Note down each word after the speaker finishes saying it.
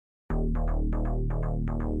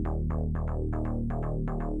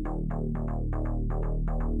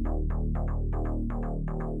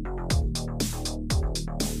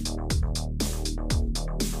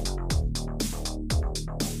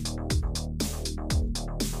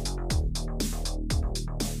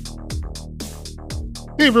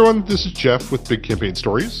Hey everyone, this is Jeff with Big Campaign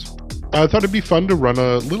Stories. I thought it'd be fun to run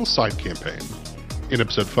a little side campaign. In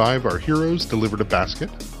episode 5, our heroes delivered a basket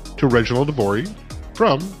to Reginald Devori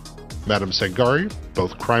from Madame Sangari,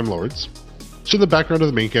 both crime lords. So in the background of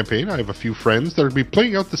the main campaign, I have a few friends that are going to be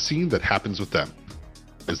playing out the scene that happens with them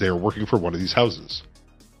as they are working for one of these houses.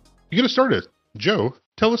 You get to start it. Joe,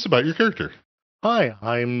 tell us about your character. Hi,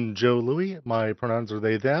 I'm Joe Louie. My pronouns are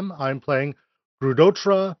they, them. I'm playing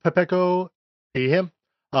Grudotra Papeco, he, him,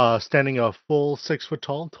 standing a full 6 foot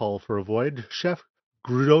tall for a void. Chef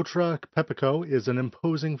Grudotra Papeco is an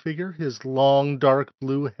imposing figure, his long, dark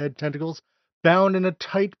blue head tentacles bound in a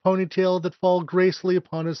tight ponytail that fall gracefully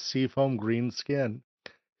upon his seafoam green skin.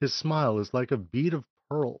 His smile is like a bead of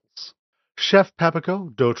pearls. Chef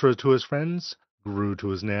Papeco, Dotra to his friends, Gru to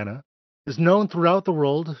his nana, is known throughout the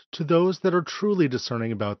world to those that are truly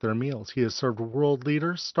discerning about their meals. He has served world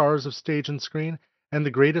leaders, stars of stage and screen, and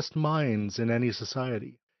the greatest minds in any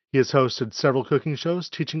society. He has hosted several cooking shows,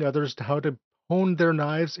 teaching others how to hone their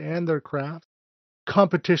knives and their craft.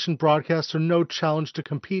 Competition broadcasts are no challenge to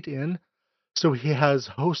compete in, so he has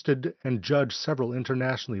hosted and judged several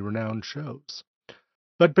internationally renowned shows.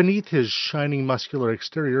 But beneath his shining muscular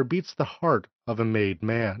exterior beats the heart of a made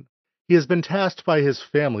man. He has been tasked by his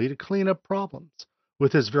family to clean up problems.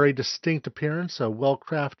 With his very distinct appearance, a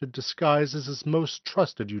well-crafted disguise is his most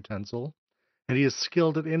trusted utensil, and he is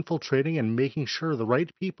skilled at infiltrating and making sure the right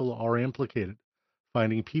people are implicated.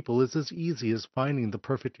 Finding people is as easy as finding the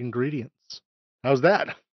perfect ingredients. How's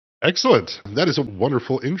that? Excellent. That is a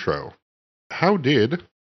wonderful intro. How did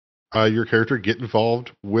your character get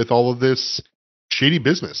involved with all of this shady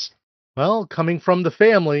business? Well, coming from the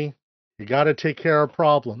family, you got to take care of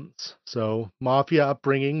problems. So, mafia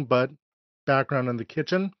upbringing, but background in the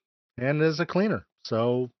kitchen and as a cleaner.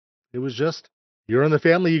 So, it was just you're in the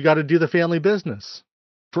family, you got to do the family business.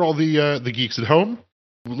 For all the geeks at home,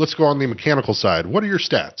 let's go on the mechanical side. What are your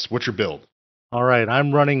stats? What's your build? All right,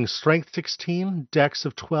 I'm running strength 16, dex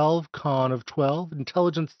of 12, con of 12,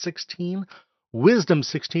 intelligence 16, wisdom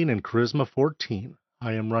 16, and charisma 14.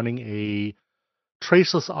 I am running a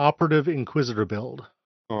traceless operative inquisitor build.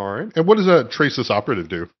 All right. And what does a traceless operative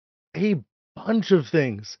do? A bunch of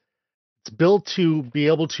things. It's built to be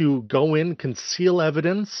able to go in, conceal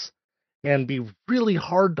evidence, and be really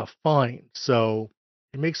hard to find. So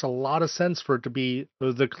it makes a lot of sense for it to be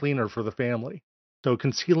the cleaner for the family. So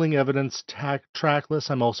concealing evidence, trackless.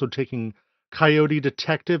 I'm also taking coyote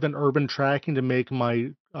detective and urban tracking to make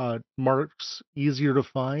my marks easier to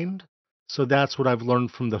find. So that's what I've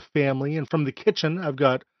learned from the family. And from the kitchen, I've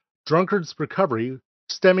got drunkard's recovery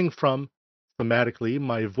stemming from thematically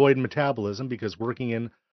my void metabolism, because working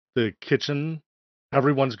in the kitchen,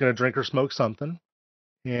 everyone's going to drink or smoke something.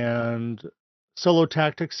 And solo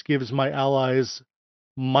tactics gives my allies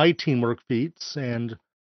my teamwork feats, and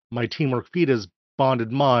my teamwork feat is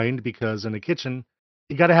bonded mind, because in a kitchen,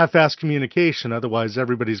 you got to have fast communication. Otherwise,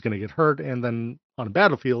 everybody's going to get hurt. And then on a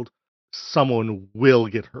battlefield, someone will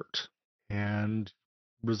get hurt. And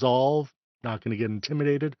resolve, not going to get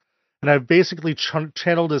intimidated. And I've basically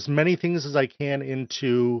channeled as many things as I can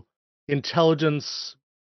into intelligence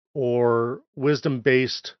or wisdom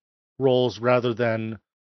based roles rather than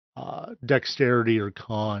dexterity or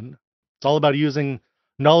con. It's all about using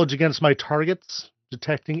knowledge against my targets,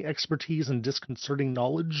 detecting expertise and disconcerting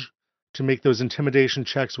knowledge to make those intimidation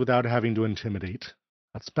checks without having to intimidate.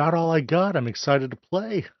 That's about all I got. I'm excited to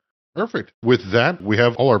play. Perfect. With that, we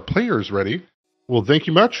have all our players ready. Well, thank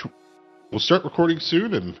you much. We'll start recording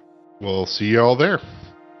soon, and we'll see you all there.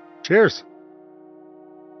 Cheers.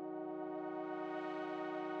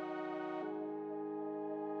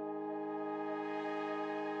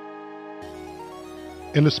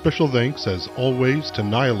 And a special thanks, as always, to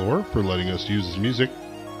Nihilor for letting us use his music.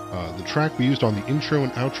 The track we used on the intro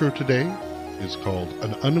and outro today is called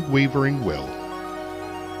An Unwavering Will.